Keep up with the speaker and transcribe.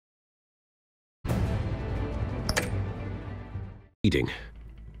Eating.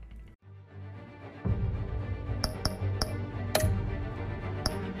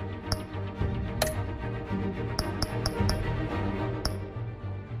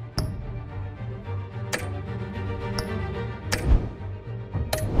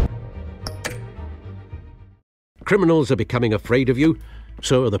 Criminals are becoming afraid of you,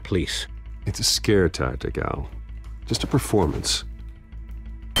 so are the police. It's a scare tactic, Al. Just a performance.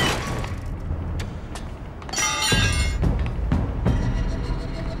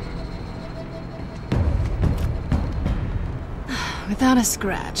 Without a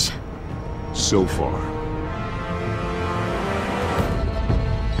scratch. So far.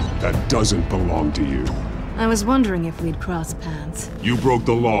 That doesn't belong to you. I was wondering if we'd cross paths. You broke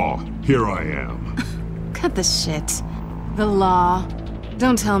the law. Here I am. Cut the shit. The law.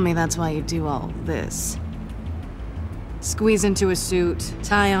 Don't tell me that's why you do all this. Squeeze into a suit,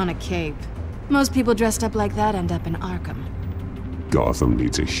 tie on a cape. Most people dressed up like that end up in Arkham. Gotham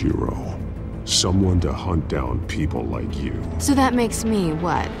needs a hero. Someone to hunt down people like you. So that makes me,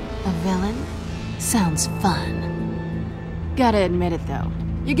 what, a villain? Sounds fun. Gotta admit it, though.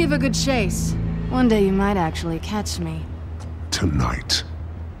 You give a good chase. One day you might actually catch me. Tonight.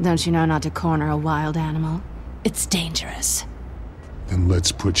 Don't you know not to corner a wild animal? It's dangerous. Then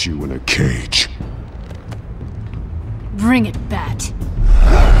let's put you in a cage. Bring it, Bat.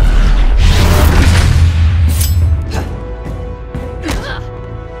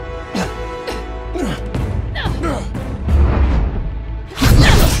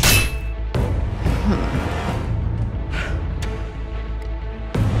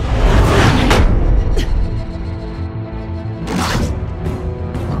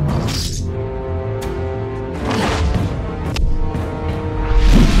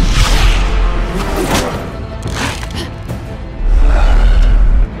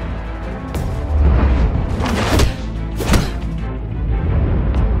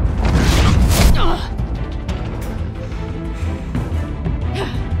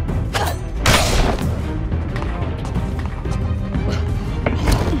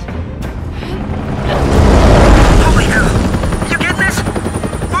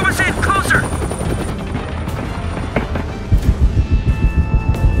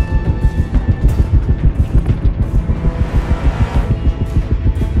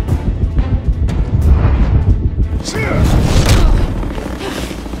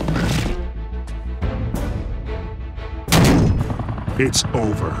 It's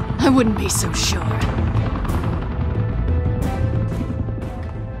over. I wouldn't be so sure.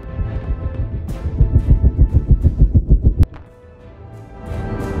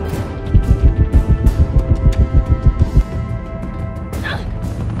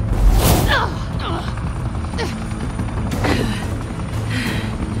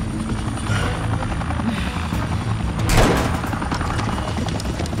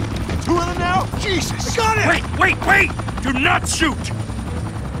 Two of them now? Jesus! Got it! Wait! Do not shoot!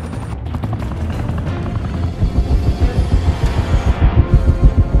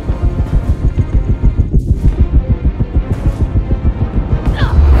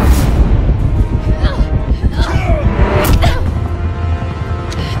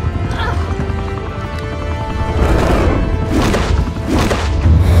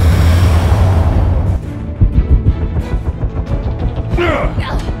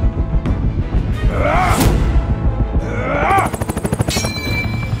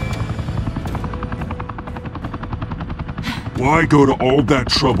 Why go to all that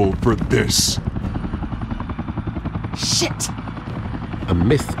trouble for this? Shit! A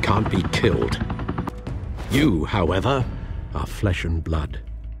myth can't be killed. You, however, are flesh and blood.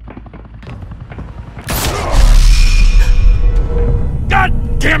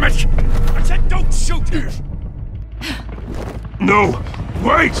 God damn it! I said don't shoot! No!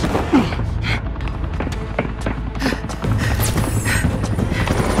 Wait!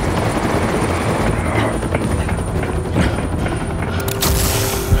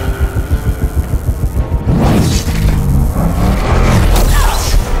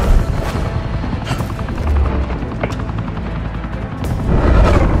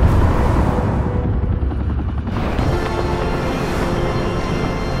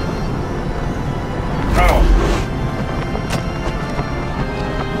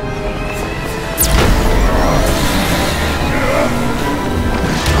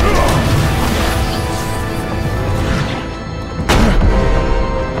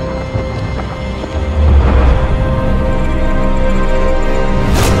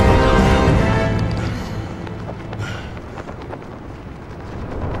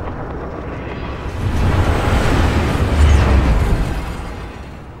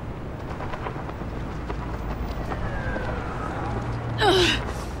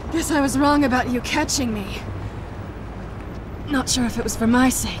 Guess I was wrong about you catching me. Not sure if it was for my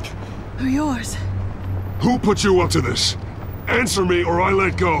sake, or yours. Who put you up to this? Answer me or I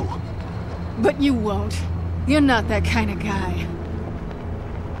let go. But you won't. You're not that kind of guy.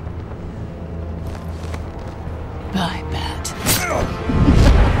 Bye, Bat.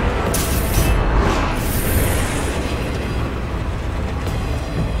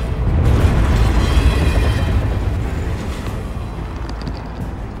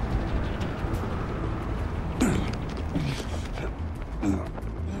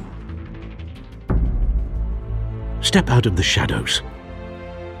 Step out of the shadows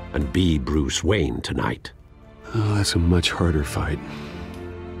and be Bruce Wayne tonight. Oh, that's a much harder fight.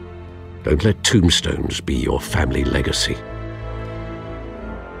 Don't let tombstones be your family legacy.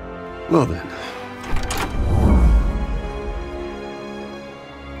 Well then.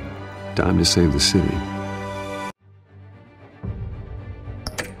 Time to save the city.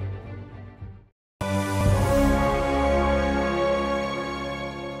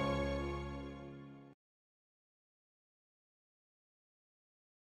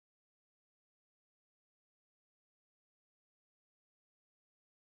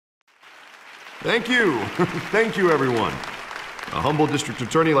 Thank you. Thank you, everyone. A humble district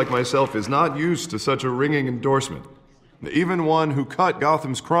attorney like myself is not used to such a ringing endorsement. Even one who cut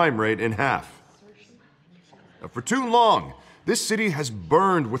Gotham's crime rate in half. For too long, this city has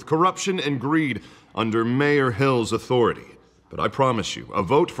burned with corruption and greed under Mayor Hill's authority. But I promise you, a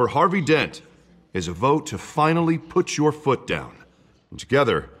vote for Harvey Dent is a vote to finally put your foot down. And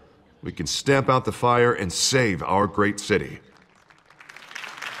together, we can stamp out the fire and save our great city.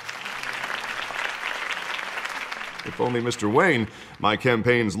 If only Mr. Wayne, my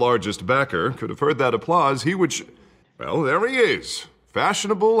campaign's largest backer, could have heard that applause, he would well, there he is.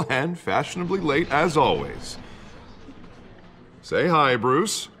 Fashionable and fashionably late as always. Say hi,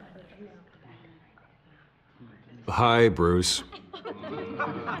 Bruce. Hi, Bruce.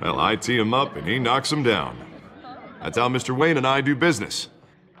 Well, I tee him up and he knocks him down. That's how Mr. Wayne and I do business.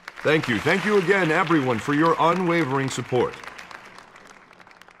 Thank you again, everyone, for your unwavering support.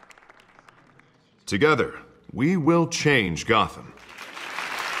 Together, we will change Gotham.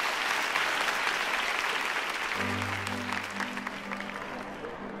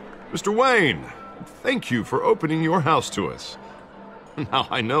 Mr. Wayne, thank you for opening your house to us. Now,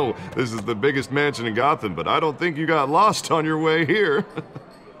 I know this is the biggest mansion in Gotham, but I don't think you got lost on your way here.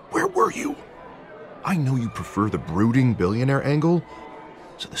 Where were you? I know you prefer the brooding billionaire angle,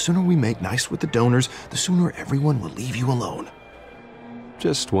 so the sooner we make nice with the donors, the sooner everyone will leave you alone.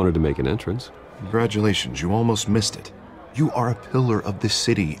 Just wanted to make an entrance. Congratulations, you almost missed it. You are a pillar of this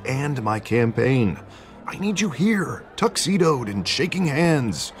city and my campaign. I need you here, tuxedoed and shaking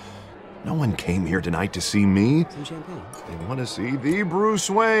hands. No one came here tonight to see me. Some champagne. They want to see the Bruce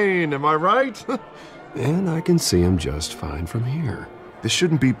Wayne, am I right? And I can see him just fine from here. This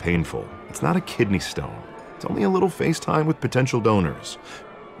shouldn't be painful. It's not a kidney stone. It's only a little FaceTime with potential donors.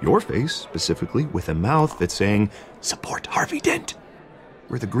 Your face, specifically, with a mouth that's saying, support Harvey Dent.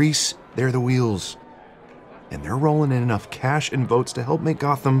 We're the grease, they're the wheels. And they're rolling in enough cash and votes to help make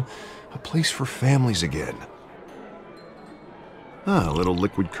Gotham a place for families again. A little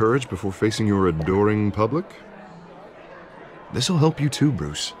liquid courage before facing your adoring public. This'll help you too,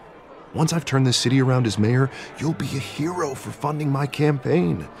 Bruce. Once I've turned this city around as mayor, you'll be a hero for funding my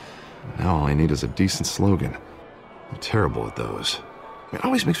campaign. Now all I need is a decent slogan. I'm terrible at those. It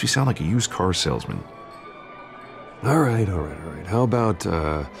always makes me sound like a used car salesman. All right. How about,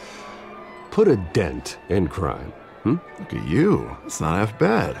 put a dent in crime? Look at you. That's not half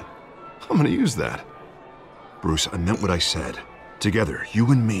bad. I'm gonna use that. Bruce, I meant what I said. Together,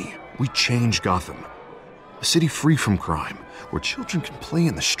 you and me, we change Gotham. A city free from crime, where children can play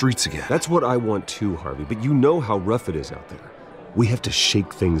in the streets again. That's what I want too, Harvey, but you know how rough it is out there. We have to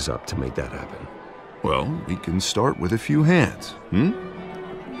shake things up to make that happen. Well, we can start with a few hands,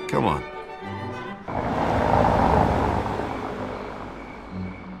 Come on.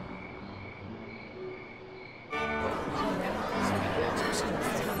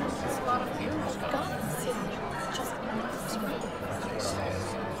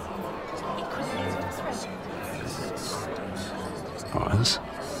 Pause.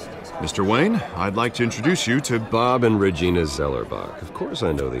 Mr. Wayne, I'd like to introduce you to Bob and Regina Zellerbach. Of course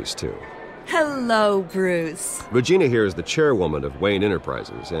I know these two. Hello, Bruce. Regina here is the chairwoman of Wayne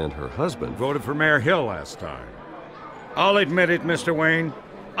Enterprises, and her husband... Voted for Mayor Hill last time. I'll admit it, Mr. Wayne.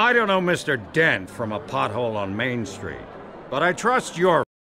 I don't know Mr. Dent from a pothole on Main Street, but I trust your